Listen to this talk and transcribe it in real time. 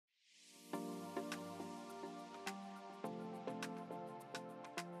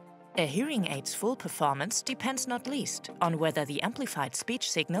A hearing aid's full performance depends not least on whether the amplified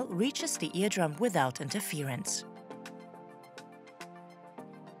speech signal reaches the eardrum without interference.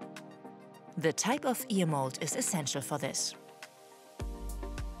 The type of ear mold is essential for this.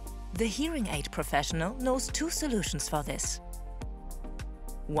 The hearing aid professional knows two solutions for this.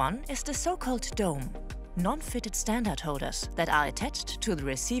 One is the so-called dome, non-fitted standard holders that are attached to the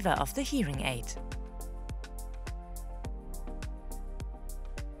receiver of the hearing aid.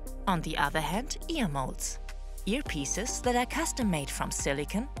 On the other hand, ear molds, earpieces that are custom-made from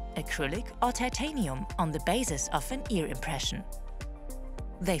silicone, acrylic or titanium on the basis of an ear impression.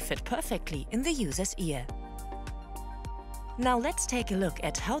 They fit perfectly in the user's ear. Now let's take a look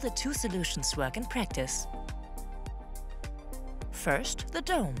at how the two solutions work in practice. First, the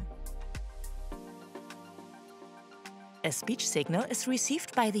dome. A speech signal is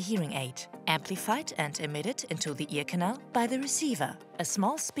received by the hearing aid, amplified and emitted into the ear canal by the receiver, a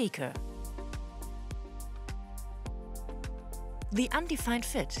small speaker. The undefined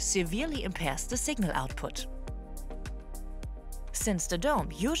fit severely impairs the signal output. Since the dome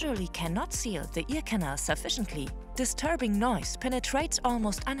usually cannot seal the ear canal sufficiently, disturbing noise penetrates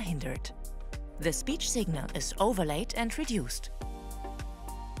almost unhindered. The speech signal is overlaid and reduced.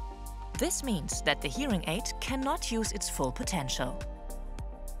 This means that the hearing aid cannot use its full potential.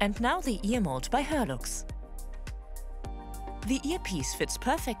 And now the ear mold by Hörluchs. The earpiece fits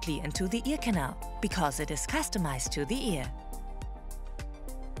perfectly into the ear canal because it is customized to the ear.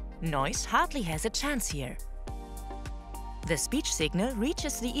 Noise hardly has a chance here. The speech signal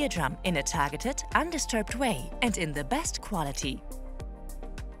reaches the eardrum in a targeted, undisturbed way and in the best quality.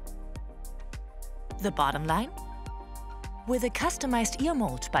 The bottom line? With a customized ear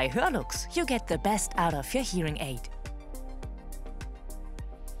mold by Hörluchs, you get the best out of your hearing aid.